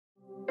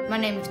My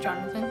name is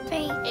Jonathan.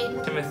 Faith.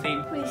 Aiden. Timothy.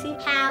 Lucy.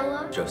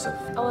 Howell. Joseph.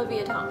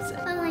 Olivia Thompson.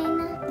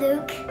 Elena.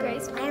 Luke.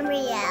 Grace. I'm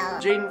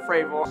Riel. Jaden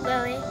Fravel.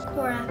 Lily.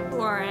 Cora.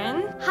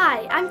 Lauren.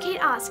 Hi, I'm Kate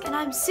Osk, and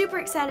I'm super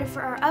excited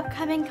for our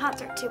upcoming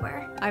concert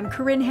tour. I'm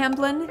Corinne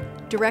Hamblin,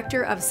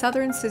 Director of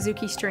Southern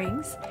Suzuki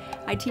Strings.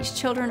 I teach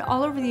children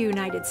all over the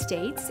United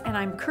States, and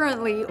I'm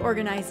currently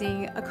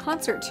organizing a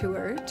concert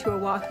tour to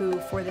Oahu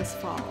for this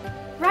fall.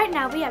 Right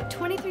now, we have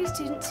 23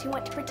 students who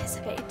want to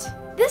participate.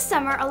 This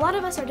summer, a lot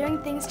of us are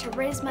doing things to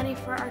raise money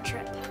for our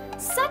trip,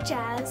 such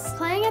as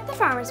playing at the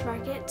farmers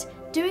market,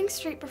 doing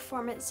street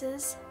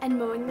performances, and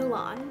mowing the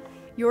lawn.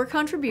 Your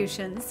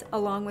contributions,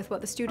 along with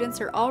what the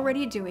students are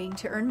already doing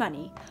to earn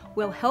money,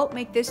 will help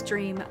make this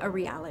dream a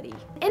reality.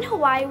 In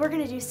Hawaii, we're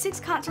going to do 6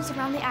 concerts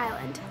around the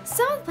island.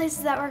 Some of the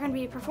places that we're going to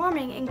be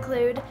performing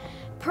include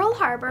Pearl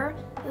Harbor,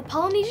 the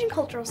Polynesian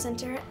Cultural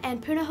Center,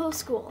 and Punahou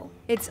School.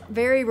 It's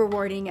very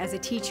rewarding as a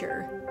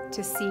teacher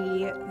to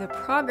see the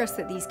progress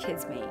that these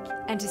kids make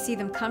and to see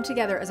them come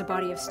together as a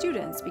body of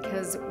students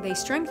because they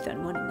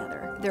strengthen one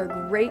another. They're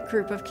a great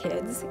group of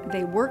kids.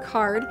 They work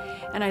hard,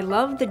 and I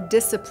love the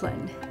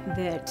discipline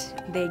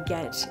that they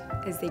get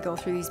as they go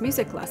through these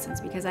music lessons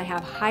because I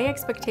have high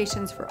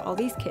expectations for all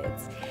these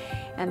kids,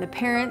 and the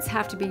parents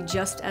have to be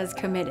just as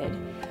committed.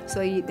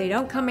 So they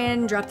don't come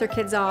in, drop their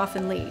kids off,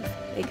 and leave.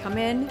 They come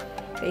in,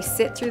 they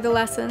sit through the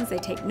lessons, they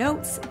take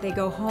notes, they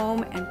go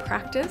home and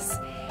practice,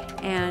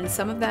 and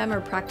some of them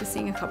are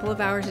practicing a couple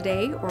of hours a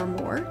day or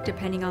more,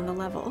 depending on the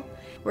level.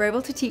 We're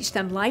able to teach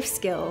them life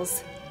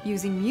skills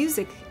using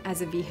music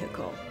as a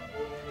vehicle.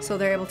 So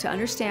they're able to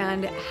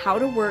understand how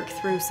to work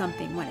through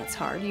something when it's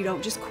hard. You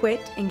don't just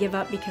quit and give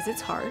up because it's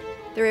hard.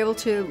 They're able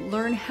to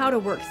learn how to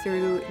work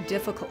through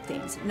difficult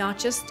things, not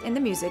just in the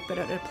music, but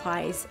it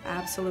applies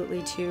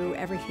absolutely to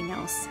everything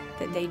else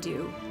that they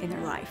do in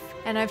their life.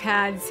 And I've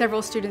had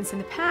several students in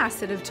the past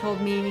that have told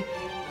me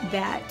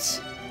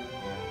that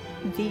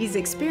these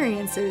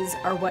experiences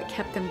are what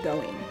kept them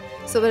going.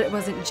 So that it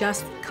wasn't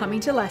just coming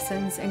to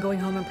lessons and going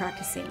home and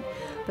practicing,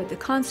 but the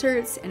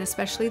concerts and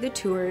especially the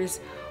tours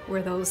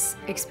were those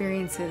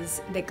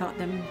experiences that got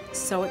them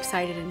so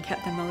excited and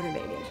kept them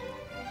motivated.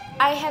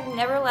 I have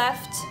never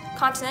left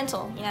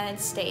continental United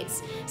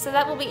States, so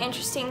that will be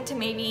interesting to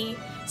maybe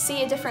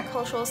see a different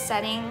cultural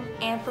setting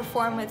and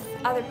perform with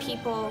other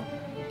people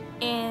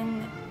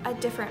in a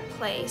different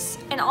place,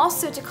 and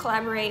also to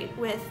collaborate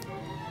with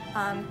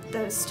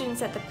the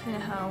students at the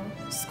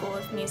Punahou School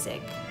of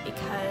Music,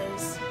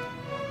 because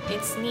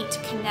it's neat to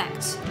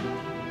connect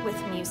with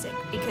music,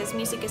 because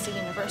music is a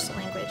universal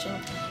language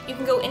and you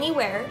can go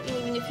anywhere, and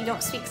even if you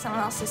don't speak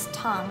someone else's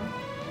tongue,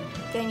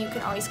 then you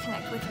can always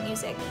connect with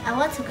music. I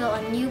want to go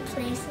on new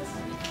places.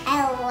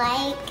 I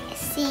like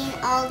seeing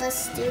all the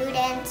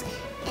students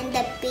in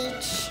the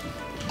beach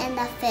and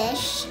the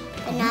fish,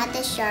 but not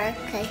the shark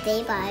because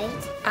they bite.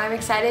 I'm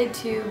excited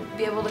to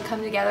be able to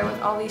come together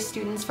with all these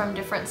students from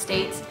different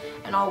states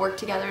and all work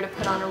together to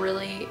put on a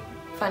really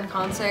fun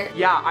concert.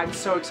 Yeah, I'm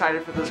so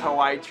excited for this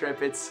Hawaii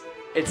trip. It's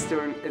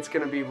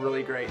gonna be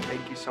really great.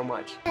 Thank you so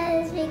much.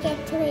 Because we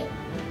get to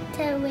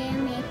wear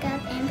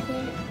makeup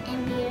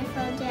and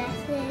beautiful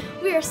dresses.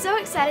 We are so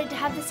excited to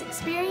have this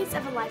experience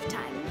of a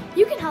lifetime.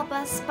 You can help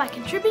us by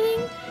contributing,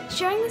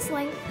 sharing this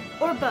link,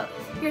 or both.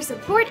 Your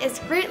support is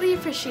greatly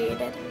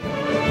appreciated.